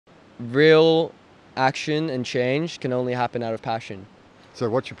real action and change can only happen out of passion. So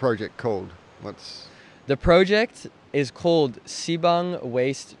what's your project called? The project is called Sibang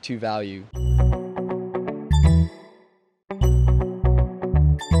Waste to Value.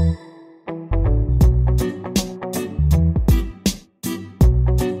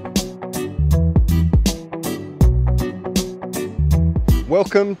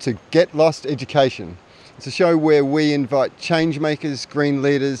 Welcome to Get Lost Education. It's a show where we invite changemakers, green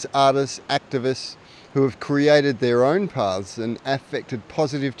leaders, artists, activists who have created their own paths and affected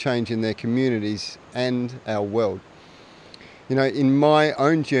positive change in their communities and our world. You know, in my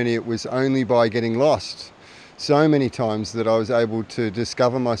own journey, it was only by getting lost so many times that I was able to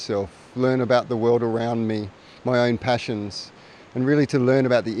discover myself, learn about the world around me, my own passions, and really to learn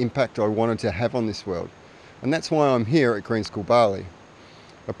about the impact I wanted to have on this world. And that's why I'm here at Green School Bali,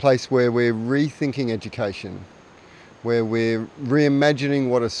 a place where we're rethinking education, where we're reimagining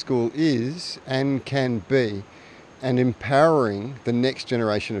what a school is and can be, and empowering the next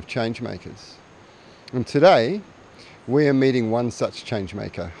generation of changemakers. And today, we are meeting one such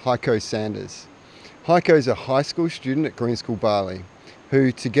changemaker, Haiko Sanders. Haiko is a high school student at Green School Bali,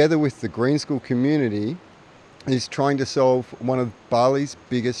 who together with the Green School community is trying to solve one of Bali's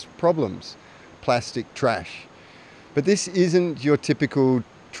biggest problems, plastic trash. But this isn't your typical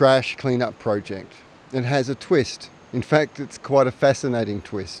trash cleanup project. It has a twist. In fact, it's quite a fascinating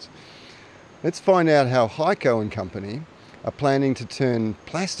twist. Let's find out how Haiko and company are planning to turn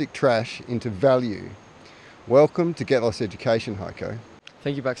plastic trash into value. Welcome to Get Lost Education, Haiko.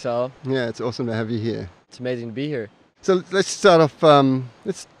 Thank you, Sal. Yeah, it's awesome to have you here. It's amazing to be here. So let's start off,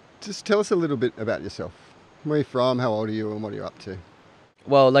 let's just tell us a little bit about yourself. Where are you from, how old are you, and what are you up to?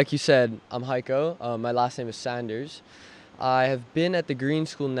 Well, like you said, I'm Haiko. My last name is Sanders. I have been at the Green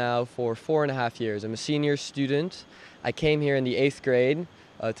School now for 4.5 years. I'm a senior student. I came here in the 8th grade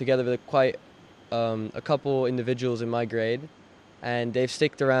together with quite a couple individuals in my grade, and they've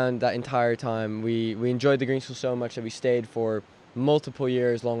sticked around that entire time. We enjoyed the Green School so much that we stayed for multiple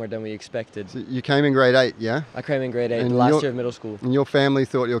years longer than we expected. So you came in grade 8, yeah? I came in grade 8, And the last year of middle school. And your family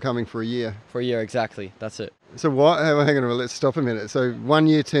thought you were coming for a year? For a year, exactly. That's it. So what, hang on a minute, let's stop a minute. So 1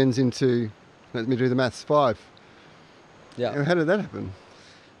 year turns into, let me do the maths, 5. Yeah. How did that happen?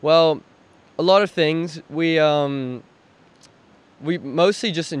 Well, a lot of things. We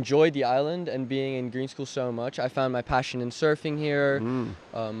mostly just enjoyed the island and being in Green School so much. I found my passion in surfing here.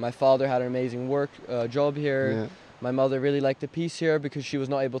 My father had an amazing job here. Yeah. My mother really liked the peace here because she was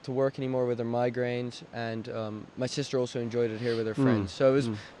not able to work anymore with her migraines, and my sister also enjoyed it here with her friends. So it was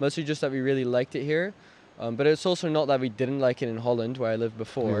mostly just that we really liked it here, but it's also not that we didn't like it in Holland, where I lived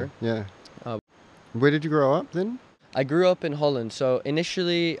before. Yeah. Where did you grow up then? I grew up in Holland. So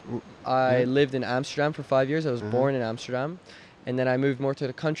initially, I lived in Amsterdam for 5 years. I was born in Amsterdam. And then I moved more to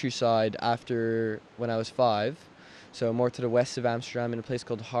the countryside when I was 5. So more to the west of Amsterdam in a place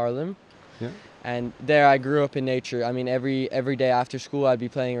called Haarlem. Yeah. And there I grew up in nature. I mean, every day after school, I'd be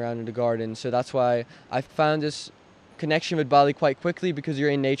playing around in the garden. So that's why I found this connection with Bali quite quickly, because you're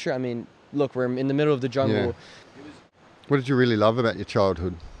in nature. I mean, look, we're in the middle of the jungle. Yeah. What did you really love about your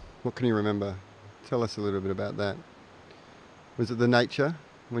childhood? What can you remember? Tell us a little bit about that. Was it the nature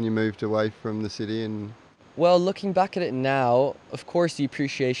when you moved away from the city? Well, looking back at it now, of course the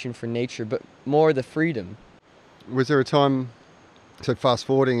appreciation for nature, but more the freedom. Was there a time, so fast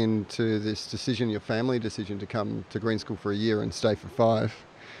forwarding into this decision, your family decision to come to Green School for a year and stay for 5,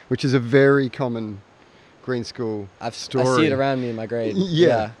 which is a very common Green School story. I see it around me in my grade.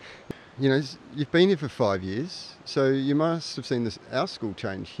 Yeah. You know, you've been here for 5 years, so you must have seen our school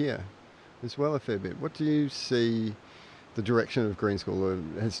change here as well a fair bit. What do you see the direction of Green School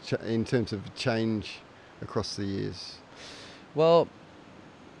in terms of change across the years? Well,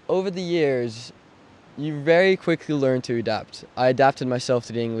 over the years, you very quickly learn to adapt. I adapted myself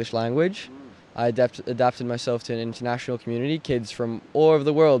to the English language. I adapted myself to an international community, kids from all over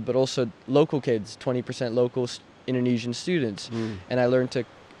the world, but also local kids, 20% local Indonesian students. And I learned to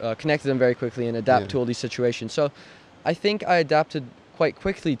connect to them very quickly and adapt to all these situations. So I think I adapted quite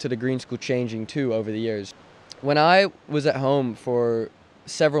quickly to the Green School changing too over the years. When I was at home for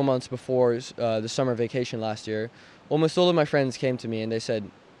several months before the summer vacation last year, almost all of my friends came to me and they said,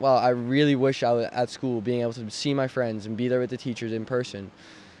 "Wow, I really wish I was at school, being able to see my friends and be there with the teachers in person."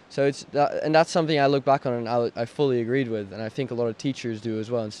 So that's something I look back on and I fully agreed with, and I think a lot of teachers do as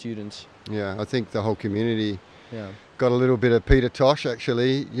well, and students. Yeah, I think the whole community got a little bit of Peter Tosh,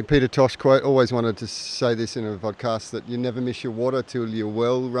 actually. Your Peter Tosh quote, always wanted to say this in a podcast, that you never miss your water till your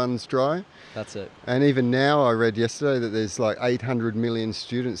well runs dry. That's it. And even now, I read yesterday that there's like 800 million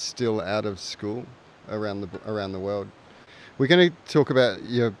students still out of school around the world. We're going to talk about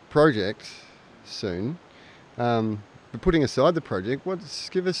your project soon. But putting aside the project,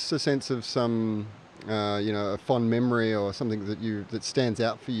 give us a sense of some, a fond memory or something that stands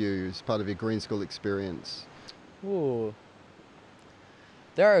out for you as part of your green school experience. Ooh.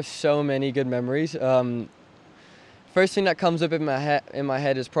 There are so many good memories. First thing that comes up in my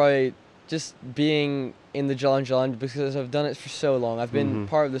head is probably just being in the Jalan because I've done it for so long. I've been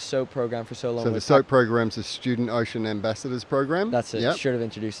part of the SOAP program for so long. So the SOAP program's a Student Ocean Ambassadors program. That's it. Yep. Should have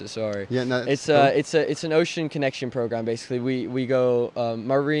introduced it. Sorry. Yeah, no. It's an ocean connection program. Basically, we go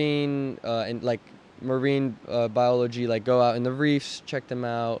marine and like marine biology. Like go out in the reefs, check them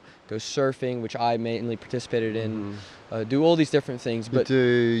out. Go surfing, which I mainly participated in. Do all these different things. But you do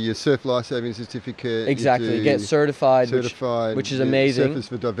your surf lifesaving certificate. Exactly, get certified, which is amazing. Surfers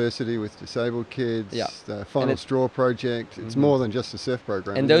for Diversity with disabled kids. Yeah. The Final Straw project. It's more than just a surf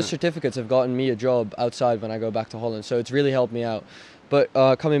program. And those certificates have gotten me a job outside when I go back to Holland. So it's really helped me out. But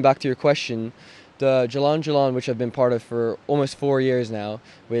coming back to your question, the Jalan, which I've been part of for almost 4 years now,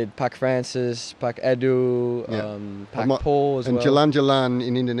 with Pak Francis, Pak Edu, Pak Paul as well. And Jalan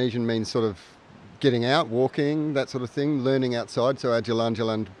in Indonesian means sort of getting out, walking, that sort of thing, learning outside. So our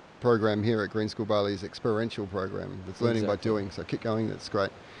Jalan program here at Green School Bali is an experiential program. It's learning by doing. So keep going. That's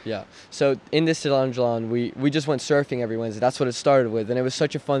great. Yeah. So in this Jalan, we just went surfing every Wednesday. That's what it started with. And it was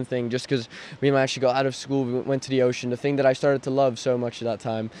such a fun thing just because we managed to go out of school. We went to the ocean, the thing that I started to love so much at that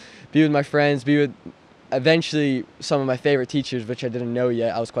time. Be with my friends, be with eventually some of my favorite teachers, which I didn't know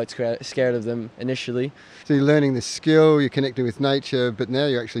yet. I was quite scared of them initially. So you're learning this skill, you're connecting with nature, but now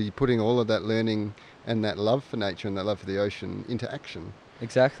you're actually putting all of that learning and that love for nature and that love for the ocean into action.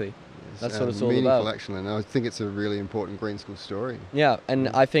 Exactly. That's what it's all meaningful about. Action, and I think it's a really important green school story. Yeah, and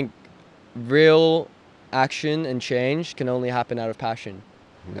I think real action and change can only happen out of passion.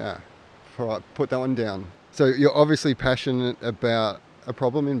 Yeah. All right, put that one down. So you're obviously passionate about a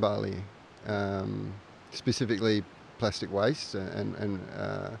problem in Bali. Specifically plastic waste and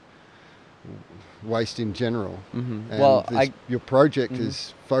waste in general. And well, your project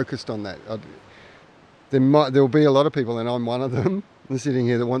is focused on that. There'll be a lot of people, and I'm one of them, sitting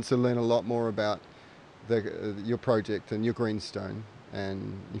here that wants to learn a lot more about your project and your greenstone.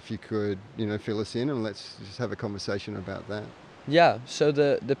 And if you could, fill us in and let's just have a conversation about that. Yeah, so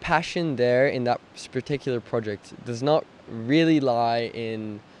the passion there in that particular project does not really lie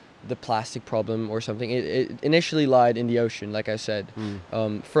in the plastic problem or something. It initially lied in the ocean, like I said.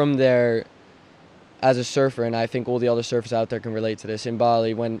 From there, as a surfer, and I think all the other surfers out there can relate to this, in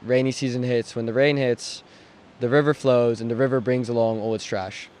Bali, when rainy season hits, when the rain hits, the river flows and the river brings along all its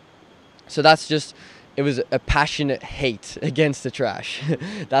trash. So it was a passionate hate against the trash.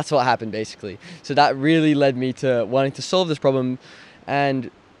 That's what happened, basically. So that really led me to wanting to solve this problem. And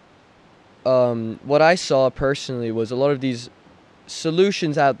what I saw personally was a lot of these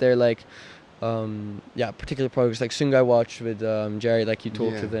solutions out there, like particular projects like Sungai Watch with Jerry, like you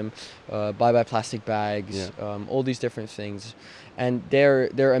talked to them, bye plastic bags, all these different things, and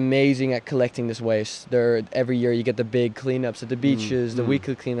they're amazing at collecting this waste. Every year you get the big cleanups at the beaches, the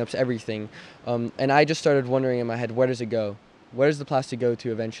weekly cleanups, everything, and I just started wondering in my head, where does it go? Where does the plastic go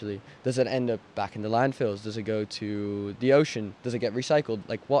to eventually? Does it end up back in the landfills? Does it go to the ocean? Does it get recycled?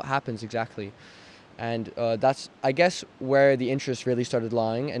 Like, what happens exactly? And that's, I guess, where the interest really started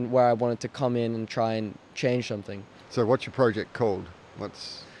lying and where I wanted to come in and try and change something. So what's your project called?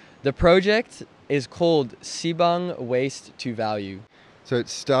 The project is called Sibang Waste to Value. So it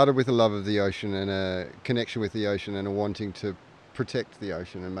started with a love of the ocean and a connection with the ocean and a wanting to protect the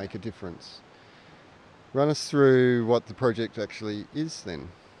ocean and make a difference. Run us through what the project actually is then.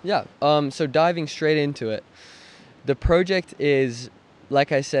 Yeah. So diving straight into it, the project is,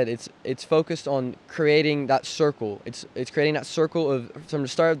 like I said, it's focused on creating that circle. It's creating that circle of, from the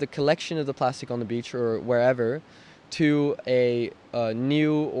start of the collection of the plastic on the beach or wherever, to a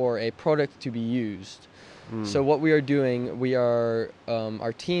new or a product to be used. So what we are doing,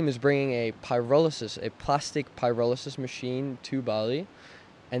 our team is bringing a plastic pyrolysis machine to Bali,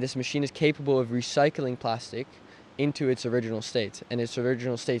 and this machine is capable of recycling plastic into its original state, and its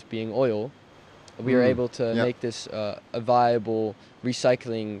original state being oil. We are able to make this a viable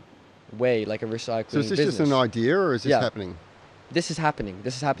recycling way, like a recycling business. So is this just an idea, or is this happening? This is happening.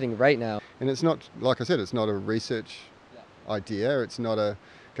 This is happening right now. And it's not, like I said, it's not a research idea. It's not a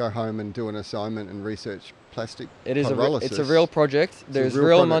go home and do an assignment and research plastic pyrolysis. It's a real project. There's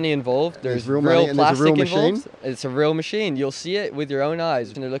real money involved. There's real plastic involved. It's a real machine. You'll see it with your own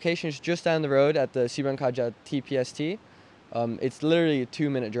eyes. And the location is just down the road at the Sibang Waste TPST. It's literally a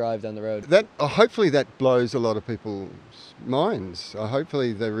 2-minute drive down the road. Hopefully that blows a lot of people's minds.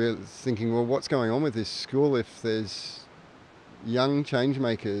 Hopefully they're thinking, well, what's going on with this school if there's young change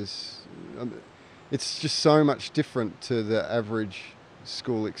makers, it's just so much different to the average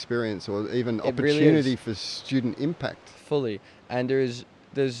school experience, or even It really opportunity is. for student impact. Fully. And there's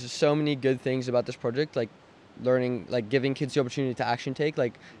so many good things about this project, like learning, like giving kids the opportunity to action take,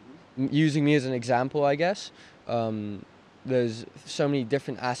 like using me as an example, I guess. There's so many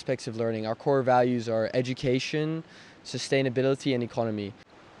different aspects of learning. Our core values are education, sustainability, and economy.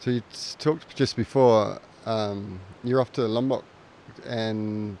 So you talked just before, you're off to Lombok,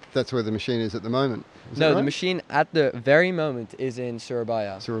 and that's where the machine is at the moment. Is that No, right? the machine at the very moment is in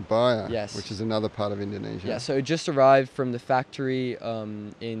Surabaya. Surabaya, Yes. which is another part of Indonesia. Yeah, so it just arrived from the factory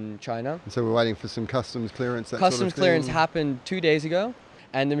in China. And so we're waiting for some customs clearance. Customs clearance happened 2 days ago,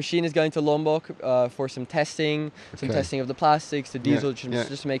 and the machine is going to Lombok for some testing, some Okay. testing of the plastics, the diesel, yeah.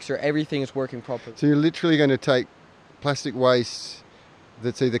 just to make sure everything is working properly. So you're literally going to take plastic waste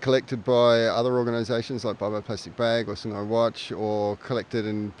that's either collected by other organisations like Bye Bye Plastic Bag or Sungai Watch, or collected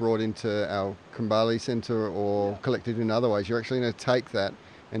and brought into our Kembali centre, or collected in other ways. You're actually going to take that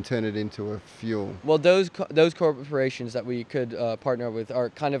and turn it into a fuel. Well, those corporations that we could partner with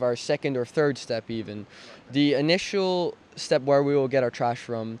are kind of our second or third step even. The initial step where we will get our trash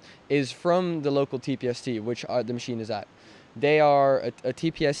from is from the local TPST, which the machine is at. They are a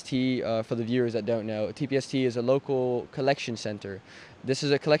TPST, for the viewers that don't know. A TPST is a local collection center. This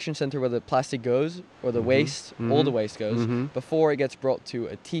is a collection center where the plastic goes, or the waste, all the waste goes, before it gets brought to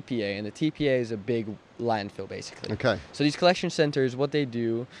a TPA. And the TPA is a big landfill, basically. Okay. So these collection centers, what they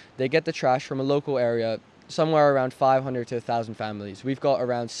do, they get the trash from a local area, somewhere around 500 to 1,000 families. We've got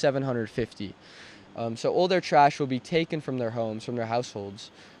around 750. So all their trash will be taken from their homes, from their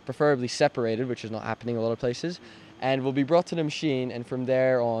households, preferably separated, which is not happening a lot of places, and will be brought to the machine, and from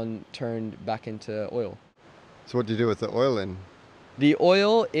there on turned back into oil. So what do you do with the oil then? The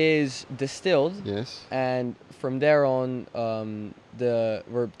oil is distilled, Yes. and from there on,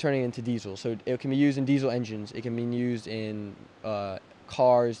 we're turning it into diesel. So it can be used in diesel engines. It can be used in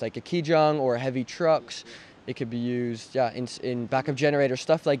cars like a Kijang or heavy trucks. It could be used, in backup generators,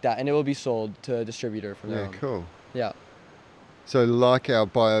 stuff like that, and it will be sold to a distributor from there Yeah, on. cool. Yeah. So like our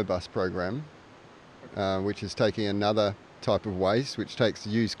biobus program, which is taking another type of waste, which takes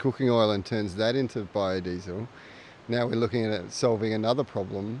used cooking oil and turns that into biodiesel. Now we're looking at solving another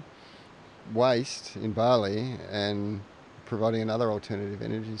problem, waste in Bali, and providing another alternative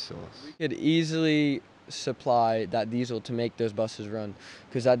energy source. We could easily supply that diesel to make those buses run,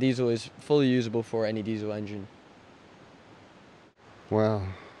 because that diesel is fully usable for any diesel engine. Wow.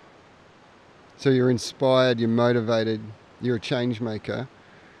 So you're inspired, you're motivated, you're a change maker.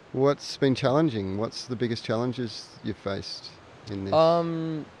 What's been challenging? What's the biggest challenges you've faced in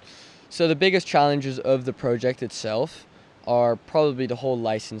this? So the biggest challenges of the project itself are probably the whole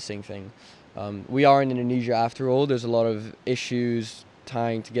licensing thing. We are in Indonesia after all. There's a lot of issues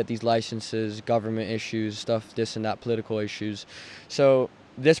trying to get these licenses, government issues, stuff, this and that, political issues. So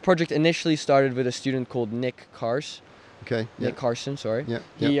this project initially started with a student called Nick Carson. Okay. Nick Carson, sorry. Yeah.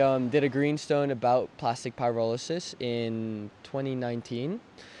 He did a greenstone about plastic pyrolysis in 2019.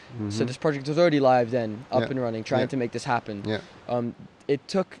 So this project was already live then, up and running, trying to make this happen. Yeah. It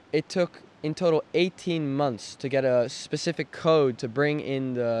took in total 18 months to get a specific code to bring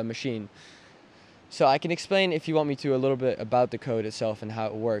in the machine. So I can explain, if you want me to, a little bit about the code itself and how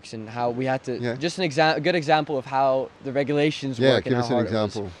it works, and how we had to, just a good example of how the regulations work and how hard it was. Yeah, give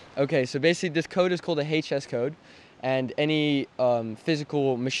us an example. Okay, so basically this code is called a HS code, and any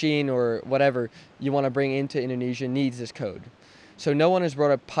physical machine or whatever you want to bring into Indonesia needs this code. So no one has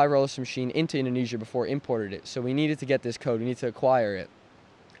brought a pyrolysis machine into Indonesia before, imported it. So we needed to get this code, we need to acquire it.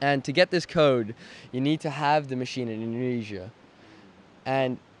 And to get this code, you need to have the machine in Indonesia.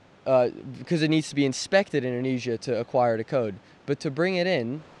 And because it needs to be inspected in Indonesia to acquire the code. But to bring it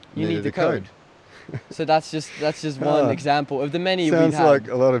in, you need the code. So that's just one example of the many we've had. Sounds like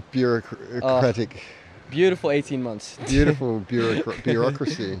a lot of bureaucratic. Beautiful 18 months. Beautiful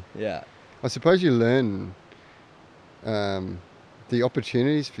bureaucracy. Yeah. I suppose you learn the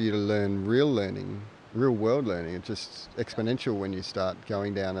opportunities for you to learn real world learning. It's just exponential when you start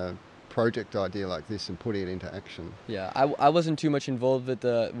going down a project idea like this and putting it into action. Yeah, I wasn't too much involved with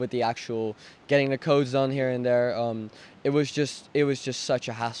the actual getting the codes done here and there. It was just such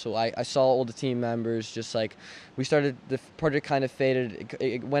a hassle. I saw all the team members just like, the project kind of faded.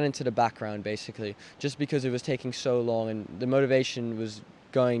 It went into the background basically, just because it was taking so long and the motivation was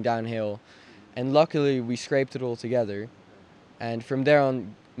going downhill. And luckily we scraped it all together, and from there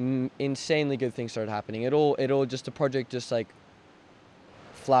on, insanely good things started happening. The project just like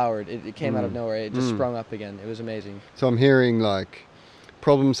flowered. It came out of nowhere. It just sprung up again. It was amazing. So I'm hearing like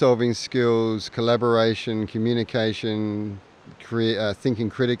problem solving skills, collaboration, communication, thinking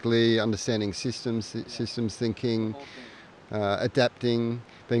critically, understanding systems thinking, adapting,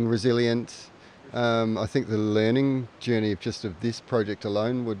 being resilient. I think the learning journey of this project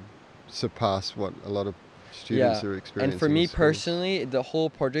alone would surpass what a lot of students are experiencing. And for me in schools. personally, the whole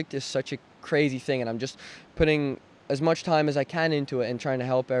project is such a crazy thing, and I'm just putting as much time as I can into it and trying to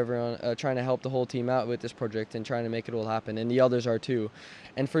help everyone, trying to help the whole team out with this project and trying to make it all happen, and the others are too.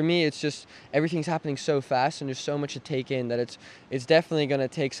 And for me, it's just everything's happening so fast and there's so much to take in that it's definitely going to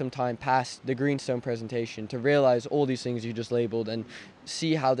take some time past the Greenstone presentation to realize all these things you just labeled and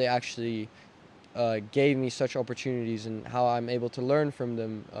see how they actually gave me such opportunities and how I'm able to learn from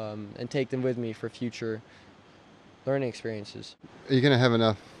them and take them with me for future learning experiences. Are you going to have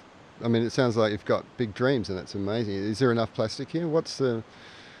enough? I mean, it sounds like you've got big dreams, and that's amazing. Is there enough plastic here? What's the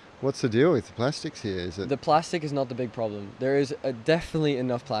deal with the plastics here? Is it the plastic is not the big problem. There is definitely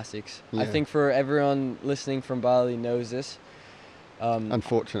enough plastics. Yeah. I think for everyone listening from Bali knows this.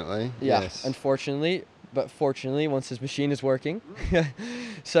 Unfortunately, yeah, yes. Unfortunately, but fortunately, once this machine is working,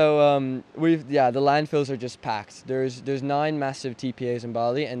 so the landfills are just packed. There's 9 massive TPAs in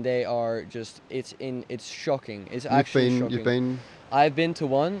Bali, and they are just it's shocking. It's actually shocking. You've been. I've been to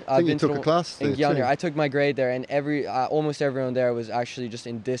one. I think you took a class there too. I took my grade there, and almost everyone there was actually just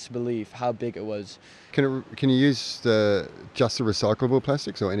in disbelief how big it was. Can you use just the recyclable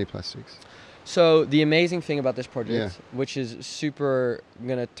plastics or any plastics? So the amazing thing about this project, which is super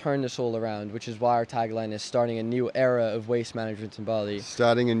gonna turn this all around, which is why our tagline is starting a new era of waste management in Bali.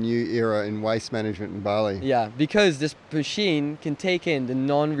 Starting a new era in waste management in Bali. Yeah, because this machine can take in the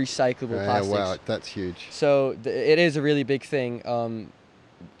non-recyclable plastics. Wow, that's huge. So it is a really big thing.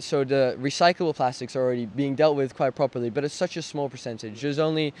 So the recyclable plastics are already being dealt with quite properly, but it's such a small percentage. There's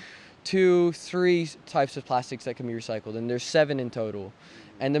only 2-3 types of plastics that can be recycled, and there's 7 in total.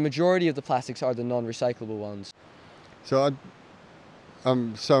 And the majority of the plastics are the non-recyclable ones. So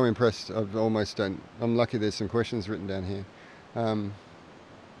I'm so impressed. I'm lucky there's some questions written down here.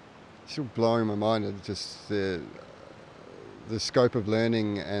 Still blowing my mind at just the scope of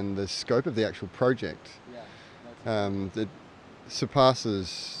learning and the scope of the actual project. That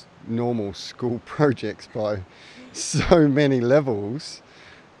surpasses normal school projects by so many levels.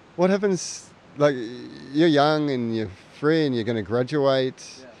 What happens, like, you're young and you're free and you're going to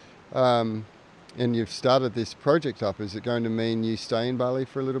graduate, and you've started this project up. Is it going to mean you stay in Bali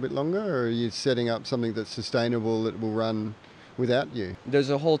for a little bit longer, or are you setting up something that's sustainable that will run without you?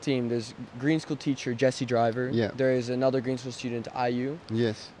 There's a whole team. There's green school teacher Jesse Driver. Yeah. There is another green school student, IU.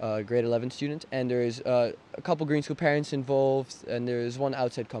 Yes. Grade 11 student, and there is a couple green school parents involved, and there is one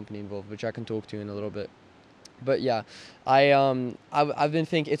outside company involved, which I can talk to in a little bit. But yeah, I've been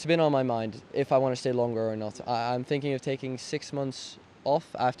thinking, it's been on my mind if I want to stay longer or not. I'm thinking of taking 6 months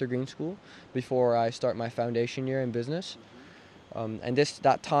off after green school before I start my foundation year in business. And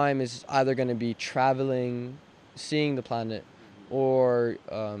that time is either going to be traveling, seeing the planet, or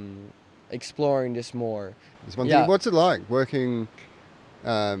exploring this more. There's one thing. What's it like working?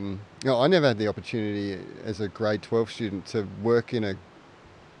 I never had the opportunity as a grade 12 student to work in a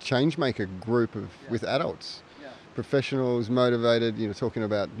Changemaker group with adults. Professionals, motivated, talking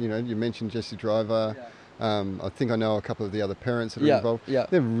about, you mentioned Jesse Driver. I think I know a couple of the other parents that are involved. Yeah.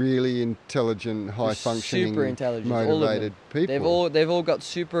 They're really intelligent, high-functioning, super intelligent, motivated people. They've all got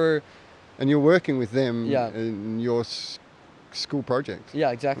super... And you're working with them in your school project.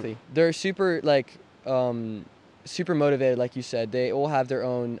 Yeah, exactly. They're super, super motivated, like you said. They all have their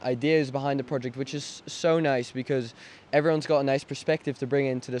own ideas behind the project, which is so nice because everyone's got a nice perspective to bring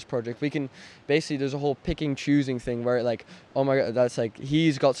into this project. We can basically, there's a whole picking, choosing thing where oh my God, that's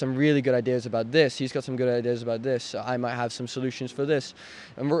he's got some really good ideas about this. He's got some good ideas about this. So I might have some solutions for this.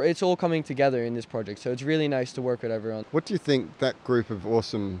 And it's all coming together in this project. So it's really nice to work with everyone. What do you think that group of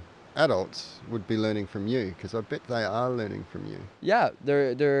awesome adults would be learning from you? Because I bet they are learning from you. Yeah,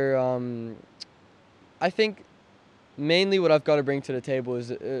 I think mainly what I've got to bring to the table is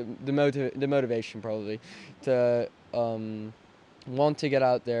the motivation, probably, to want to get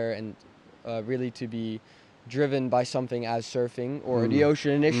out there and really to be driven by something as surfing or the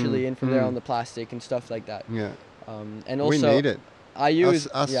ocean initially, and from there on the plastic and stuff like that. Yeah. And also, we need it.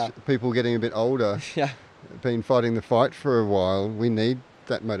 Us people getting a bit older, been fighting the fight for a while, we need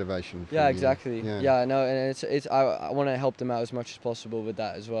that motivation. Yeah, exactly. No, and I want to help them out as much as possible with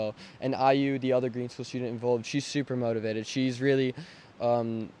that as well. And IU, the other green school student involved, she's super motivated. She's really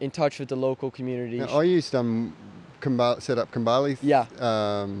in touch with the local community. Now, IU's set up Kambali. Yeah.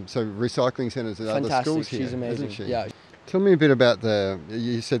 So recycling centres at other schools here. She's amazing. Isn't she? Yeah. Tell me a bit about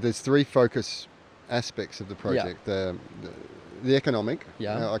you said there's 3 focus aspects of the project. The economic.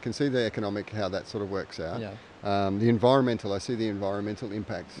 Yeah. I can see the economic, how that sort of works out. Yeah. I see the environmental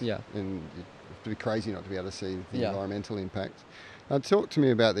impacts. Yeah. And it'd be crazy not to be able to see the Yeah. environmental impacts. Talk to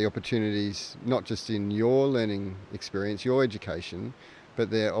me about the opportunities, not just in your learning experience, your education, but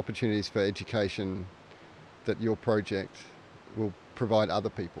the opportunities for education that your project will provide other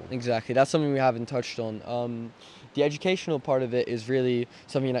people. Exactly. That's something we haven't touched on. The educational part of it is really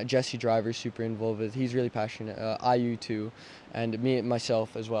something that Jesse Driver's super involved with. He's really passionate. IU too, and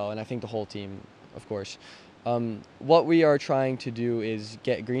myself as well, and I think the whole team, of course. What we are trying to do is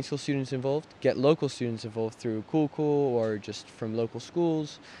get green school students involved, get local students involved through Cool or just from local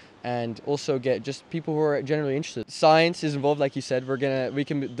schools, and also get just people who are generally interested. Science is involved, like you said. We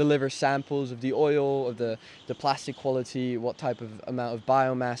can deliver samples of the oil, of the plastic quality, what type of amount of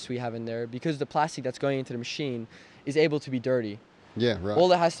biomass we have in there, because the plastic that's going into the machine is able to be dirty. Yeah, right.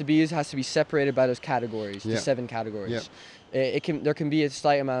 All it has to be separated by those categories, the 7 categories. There can be a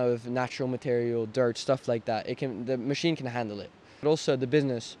slight amount of natural material, dirt, stuff like that. The machine can handle it. But also the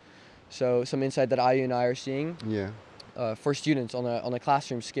business. So some insight that IU and I are seeing. Yeah. For students on a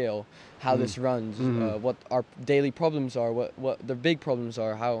classroom scale, how this runs, what our daily problems are, what the big problems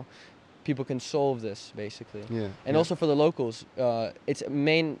are, how people can solve this basically. Yeah. And also for the locals, it's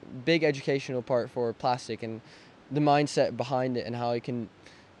a big educational part for plastic and the mindset behind it and how it can.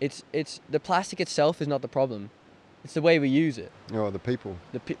 It's the plastic itself is not the problem. It's the way we use it. Oh, the people.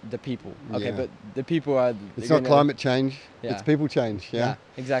 The people. Okay, Yeah. but the people are. It's not climate change. Yeah. It's people change. Yeah.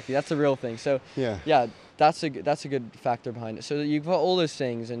 Exactly. That's the real thing. So. Yeah. That's a good factor behind it. So you've got all those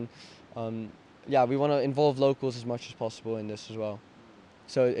things, and we want to involve locals as much as possible in this as well.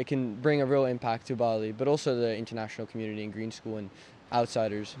 So it can bring a real impact to Bali, but also the international community and green school and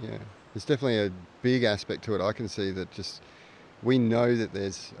outsiders. Yeah, there's definitely a big aspect to it. I can see that just we know that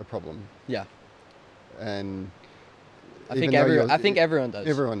there's a problem. Yeah. And I think everyone does.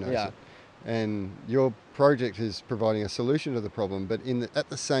 Everyone knows it. And your project is providing a solution to the problem, but at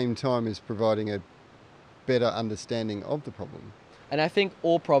the same time is providing a better understanding of the problem. And I think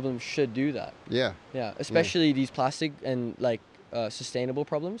all problems should do that. Yeah. Yeah, especially these plastic and sustainable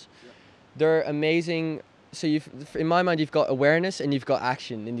problems. They're amazing. So in my mind, you've got awareness and you've got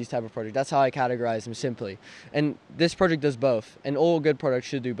action in these type of projects. That's how I categorize them simply. And this project does both. And all good products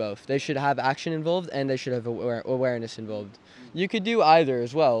should do both. They should have action involved and they should have awareness involved. You could do either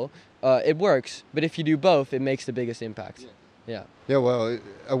as well. It works. But if you do both, it makes the biggest impact. Yeah. Yeah. Well,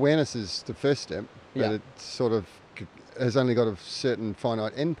 awareness is the first step. But it sort of has only got a certain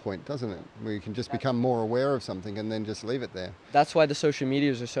finite endpoint, doesn't it? Where you can just become more aware of something and then just leave it there. That's why the social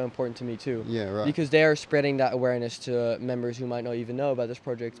medias are so important to me too. Yeah, right. Because they are spreading that awareness to members who might not even know about this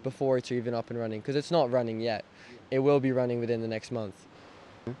project before it's even up and running. Because it's not running yet. It will be running within the next month.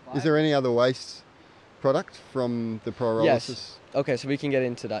 Is there any other waste product from the pyrolysis? Yes. Okay, so we can get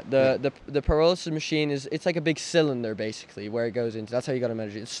into that. The pyrolysis machine it's like a big cylinder basically where it goes into. That's how you got to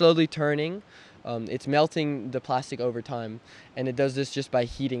measure it. It's slowly turning. It's melting the plastic over time, and it does this just by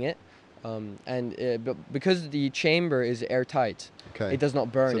heating it. But because the chamber is airtight, it does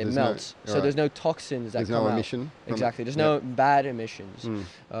not burn, it melts. So there's no toxins that come out. There's no emission? Exactly, there's no bad emissions.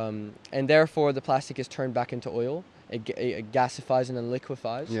 And therefore the plastic is turned back into oil. It gasifies and then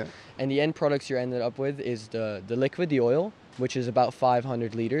liquefies. Yeah. And the end products you're ended up with is the liquid, the oil, which is about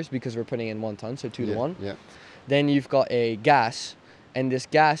 500 liters because we're putting in 1 ton, so 2 to 1. Yeah. Then you've got a gas, and this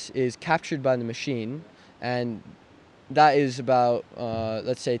gas is captured by the machine, and that is about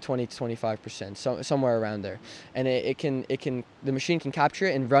let's say 20 to 25%, somewhere around there. And the machine can capture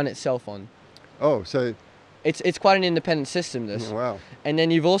it and run itself on. Oh, so it's quite an independent system, this. Wow. And then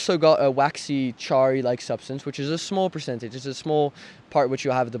you've also got a waxy, charry-like substance, which is a small percentage. It's a small part which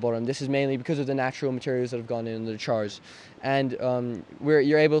you'll have at the bottom. This is mainly because of the natural materials that have gone in the chars. And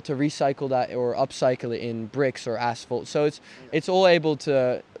you're able to recycle that or upcycle it in bricks or asphalt. So it's all able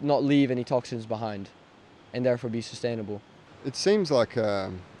to not leave any toxins behind and therefore be sustainable. It seems like,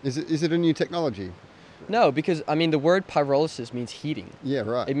 is it a new technology? No, because, I mean, the word pyrolysis means heating. Yeah,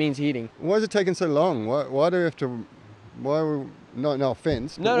 right. It means heating. Why is it taking so long? Why do we have to... No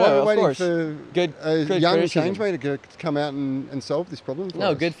offence. No, why are we of waiting course. for good young criticism. Changemaker to come out and solve this problem for us?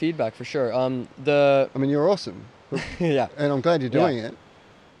 No, good feedback for sure. I mean, you're awesome. Yeah. And I'm glad you're doing it.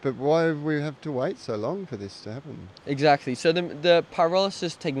 But why do we have to wait so long for this to happen? Exactly. So the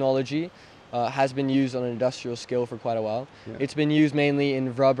pyrolysis technology has been used on an industrial scale for quite a while. Yeah. It's been used mainly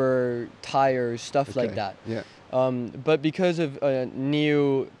in rubber, tires, stuff like that. Yeah. But because of a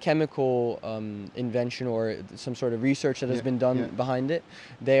new chemical invention or some sort of research that has been done behind it,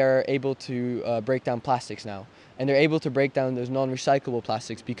 they are able to break down plastics now. And they're able to break down those non-recyclable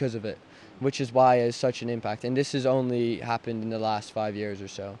plastics because of it, which is why it has such an impact. And this has only happened in the last 5 years or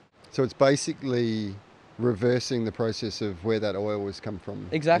so. So it's basically reversing the process of where that oil was come from.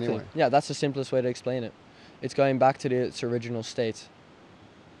 Exactly. Anyway. Yeah, that's the simplest way to explain it. It's going back to its original state.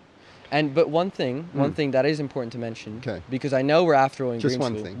 But one thing that is important to mention, Okay. because I know we're after all in Just green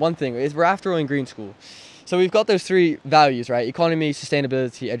one school. thing. One thing is we're after all in green school. So we've got those three values, right? Economy,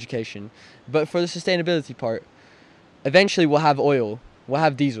 sustainability, education. But for the sustainability part, eventually we'll have oil, we'll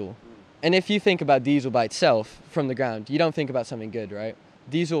have diesel. And if you think about diesel by itself from the ground, you don't think about something good, right?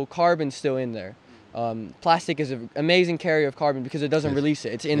 Diesel, carbon's still in there. Plastic is an amazing carrier of carbon because it doesn't release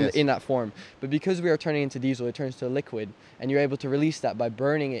it. It's in that form. But because we are turning into diesel, it turns to a liquid, and you're able to release that by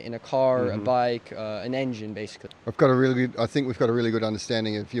burning it in a car, a bike, an engine, basically. I think we've got a really good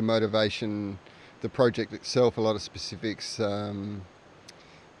understanding of your motivation, the project itself, a lot of specifics,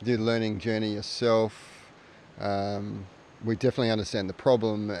 your learning journey yourself. We definitely understand the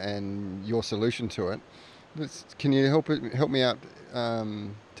problem and your solution to it. Can you help me out?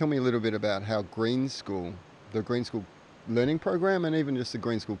 Tell me a little bit about how the Green School learning program, and even just the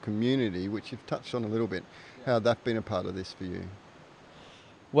Green School community, which you've touched on a little bit, how that's been a part of this for you.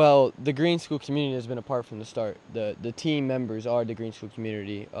 Well, the Green School community has been a part from the start. The team members are the Green School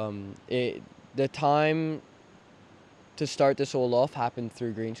community. The time to start this all off happened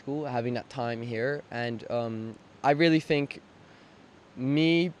through Green School, having that time here, and I really think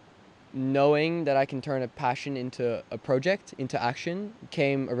me knowing that I can turn a passion into a project, into action,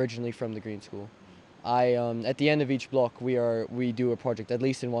 came originally from the Green School. At the end of each block, we do a project, at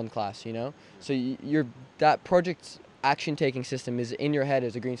least in one class, you know? So that project action-taking system is in your head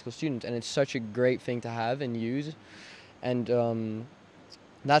as a Green School student, and it's such a great thing to have and use. And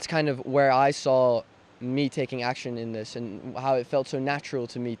that's kind of where I saw me taking action in this, and how it felt so natural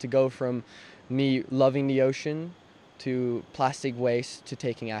to me to go from me loving the ocean to plastic waste to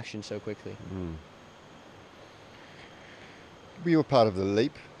taking action so quickly. Were you a part of the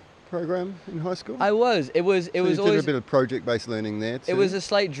LEAP program in high school? I was. It was You always did a bit of project-based learning there too. It was a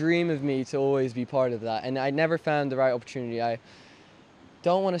slight dream of me to always be part of that, and I never found the right opportunity. I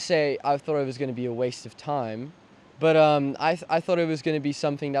don't want to say I thought it was going to be a waste of time, but I thought it was going to be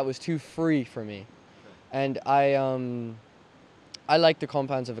something that was too free for me, and I like the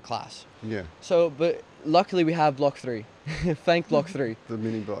compounds of a class. Yeah. So, but luckily we have block 3. Thank block 3. The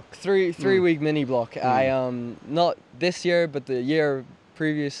mini block. Three-week mini block. I not this year, but the year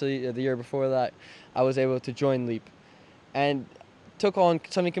previously, the year before that, I was able to join LEAP, and took on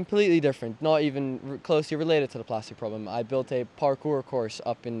something completely different, not even closely related to the plastic problem. I built a parkour course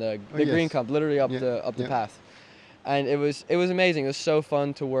up in the green camp, literally up the path. And it was amazing. It was so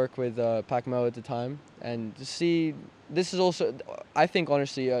fun to work with Pacmo at the time, and to see. This is also, I think,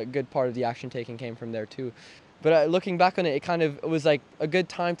 honestly, a good part of the action taking came from there too. But looking back on it, it was like a good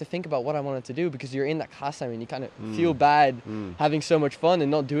time to think about what I wanted to do, because you're in that class time and you kind of feel bad having so much fun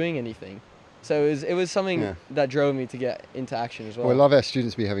and not doing anything. So it was something that drove me to get into action as well. Well, I love our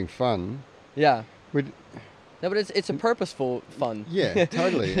students be having fun. Yeah. No, but it's a purposeful fun. Yeah,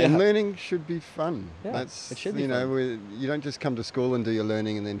 totally. And learning should be fun. Yeah, it should be fun. You don't just come to school and do your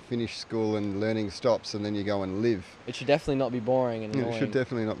learning and then finish school and learning stops and then you go and live. It should definitely not be boring and annoying. It should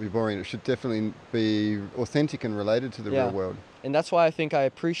definitely not be boring. It should definitely be authentic and related to the real world. And that's why I think I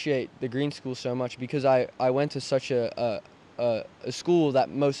appreciate the Green School so much, because I went to such a school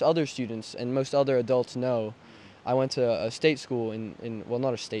that most other students and most other adults know. I went to a state school well,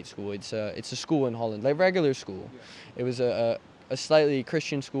 not a state school. It's a school in Holland, like regular school. It was a slightly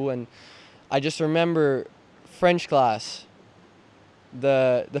Christian school, and I just remember French class.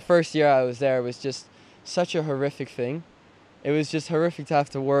 The first year I was there was just such a horrific thing. It was just horrific to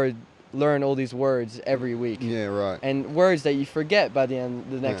have to learn all these words every week. Yeah, right. And words that you forget by the end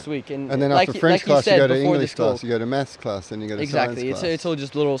of the next week. And then after French class, you go to English class, you go to maths class, and you go to science class. Exactly. It's all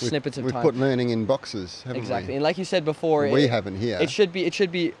just little snippets of time. We've put learning in boxes, haven't we? Exactly. And like you said before, we haven't here. It should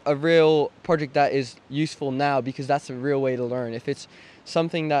be a real project that is useful now, because that's a real way to learn. If it's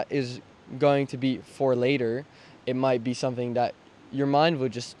something that is going to be for later, it might be something that your mind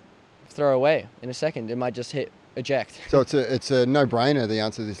would just throw away in a second. It might just hit eject. So it's a no-brainer. The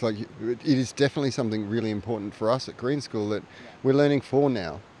answer is it is definitely something really important for us at Green School that we're learning for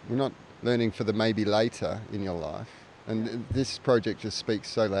now. We're not learning for the maybe later in your life. And this project just speaks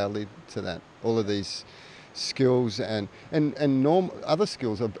so loudly to that. All of these skills and other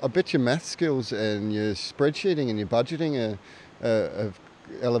skills. I bet your math skills and your spreadsheeting and your budgeting are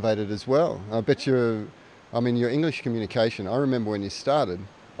elevated as well. I bet your English communication. I remember when you started.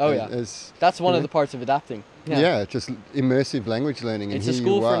 Oh yeah, that's one of the parts of adapting. Yeah, just immersive language learning. It's a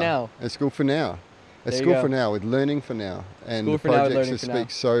school for now. A school for now. A school for now with learning for now. And the project just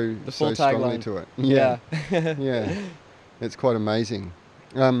speaks so strongly to it. Yeah. Yeah. It's quite amazing.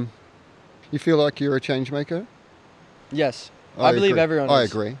 You feel like you're a change maker? Yes, I believe agree. everyone I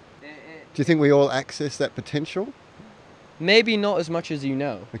is. agree. Do you think we all access that potential? Maybe not as much as you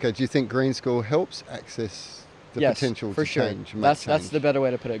know. Okay, do you think Green School helps access the Yes, potential for to sure. change? That's the better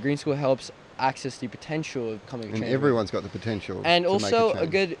way to put it. Green School helps access the potential of becoming a And change. everyone's got the potential And to also make a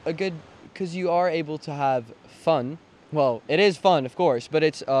change. a good, because you are able to have fun. Well, it is fun, of course, but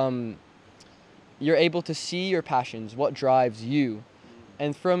it's you're able to see your passions, what drives you,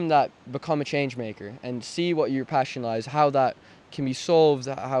 and from that become a change maker and see what your passion lies, how that can be solved,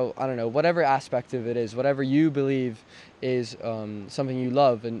 how, I don't know, whatever aspect of it is, whatever you believe is something you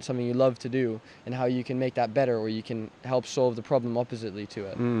love and something you love to do, and how you can make that better, or you can help solve the problem oppositely to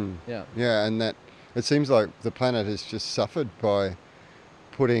it. Yeah, and that it seems like the planet has just suffered by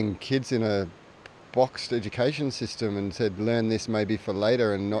putting kids in a boxed education system and said learn this maybe for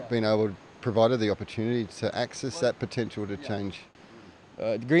later, and not being able to provide the opportunity to access that potential to change.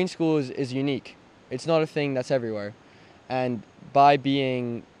 Green School is unique. It's not a thing that's everywhere. And by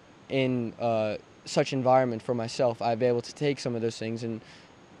being in such environment for myself, I've been able to take some of those things and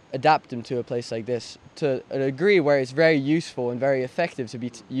adapt them to a place like this to a degree where it's very useful and very effective to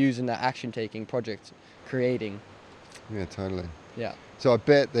be used in that action-taking project creating. Yeah, totally. Yeah. So I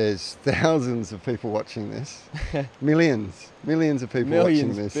bet there's thousands of people watching this. Millions of people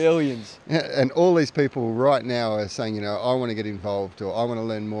watching this. Billions. Yeah, and all these people right now are saying, you know, I want to get involved, or I want to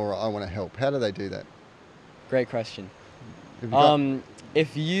learn more, or I want to help. How do they do that? Great question. Have you got-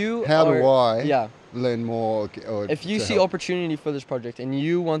 If you How do I yeah. learn more? Or If you to see help? opportunity for this project and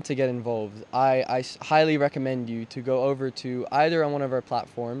you want to get involved, I highly recommend you to go over to either on one of our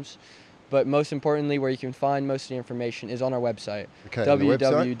platforms, but most importantly, where you can find most of the information is on our website, Okay, on the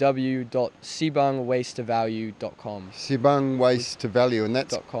website? www.sibangwastevalue.com. Sibang Waste to Value, and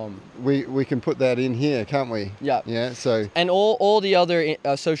that's .com. we can put that in here, can't we? Yeah. Yeah. So And all the other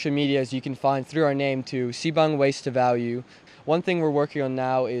social medias you can find through our name too, Sibang Waste to Value. One thing we're working on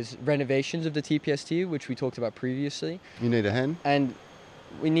now is renovations of the TPST, which we talked about previously. you need a hand. And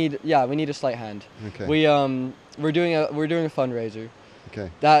we need a slight hand. Okay. We're doing a fundraiser.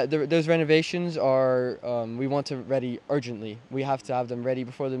 Okay. Those renovations are we want to ready urgently. We have to have them ready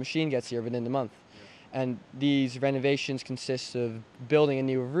before the machine gets here within the month. And these renovations consist of building a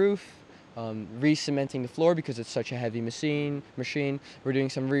new roof, re-cementing the floor because it's such a heavy machine. We're doing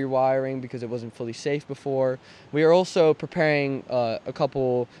some rewiring because it wasn't fully safe before. We are also preparing a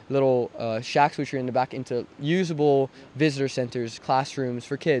couple little shacks which are in the back into usable visitor centers, classrooms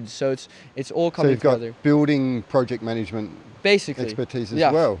for kids. So it's all coming So you've together. got building project management Basically expertise as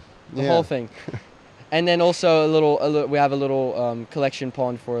well. The whole thing. And then also we have a little collection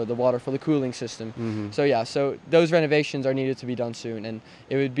pond for the water for the cooling system. Mm-hmm. So those renovations are needed to be done soon, and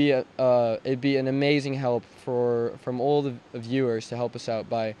it would be it'd be an amazing help from all the viewers to help us out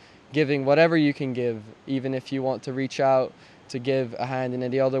by giving whatever you can give. Even if you want to reach out to give a hand in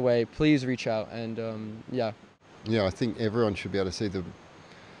any other way, please reach out. And yeah, I think everyone should be able to see the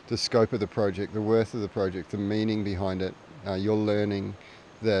scope of the project, the worth of the project, the meaning behind it. You're learning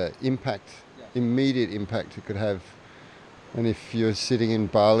the immediate impact it could have. And if you're sitting in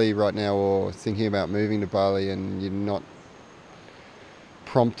Bali right now or thinking about moving to Bali and you're not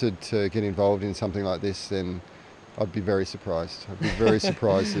prompted to get involved in something like this, then I'd be very surprised. I'd be very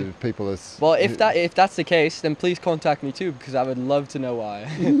surprised if people are... Well, if that's the case, then please contact me too, because I would love to know why.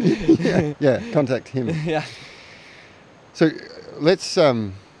 yeah, contact him. Yeah. So let's...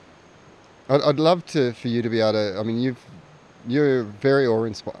 I'd love for you to be able to... I mean, you're very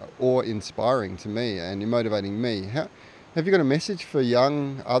awe-inspiring to me, and you're motivating me. Have you got a message for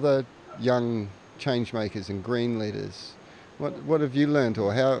other young change makers and green leaders? What have you learned,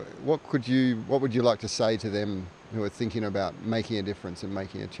 or what would you like to say to them who are thinking about making a difference and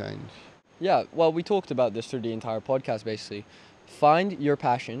making a change? Yeah, well, we talked about this through the entire podcast, basically. Find your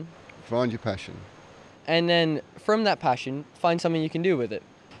passion. Find your passion. And then from that passion, find something you can do with it.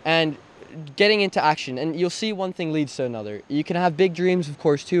 And getting into action, and you'll see one thing leads to another. You can have big dreams, of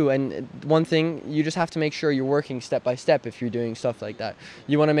course, too, and one thing, you just have to make sure you're working step by step if you're doing stuff like that.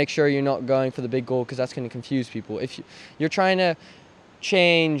 You want to make sure you're not going for the big goal, because that's going to confuse people. If you're trying to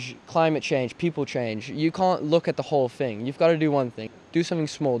change climate change, people change, you can't look at the whole thing. You've got to do one thing. Do something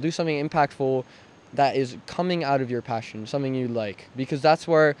small, do something impactful that is coming out of your passion, something you like, because that's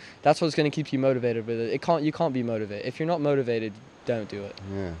what's going to keep you motivated with it. You can't be motivated. If you're not motivated, don't do it.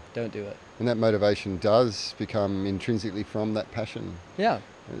 Yeah. Don't do it. And that motivation does become intrinsically from that passion. Yeah.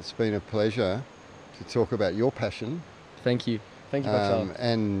 It's been a pleasure to talk about your passion. Thank you. Thank you, Sal.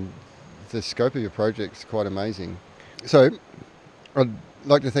 And the scope of your project is quite amazing. So I'd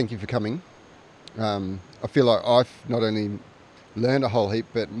like to thank you for coming. I feel like I've not only learned a whole heap,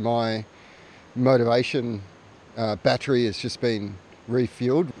 but my motivation battery has just been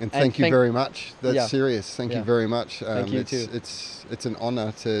refueled. And thank you very much. That's serious. Thank you very much. Thank you too. It's an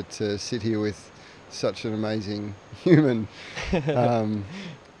honour to sit here with such an amazing human,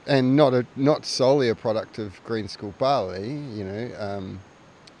 and not solely a product of Green School Bali, you know,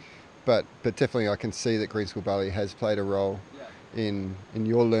 but definitely I can see that Green School Bali has played a role in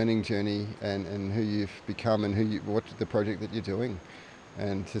your learning journey and who you've become and what the project that you're doing.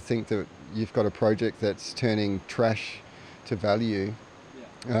 And to think that you've got a project that's turning trash to value,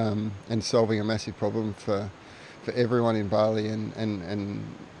 and solving a massive problem for everyone in Bali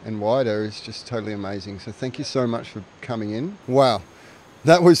and wider is just totally amazing. So thank you so much for coming in. Wow,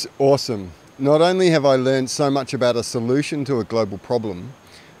 that was awesome. Not only have I learned so much about a solution to a global problem,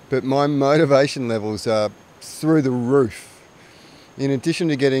 but my motivation levels are through the roof. In addition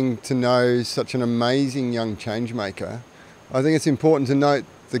to getting to know such an amazing young changemaker, I think it's important to note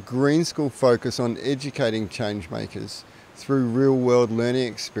the Green School focus on educating changemakers through real-world learning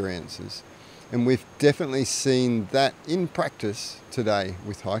experiences. And we've definitely seen that in practice today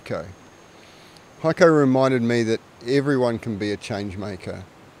with Haiko. Haiko reminded me that everyone can be a changemaker.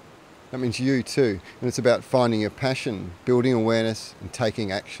 That means you too. And it's about finding your passion, building awareness and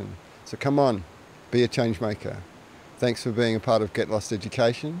taking action. So come on, be a changemaker. Thanks for being a part of Get Lost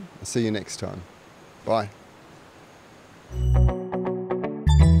Education. I'll see you next time. Bye.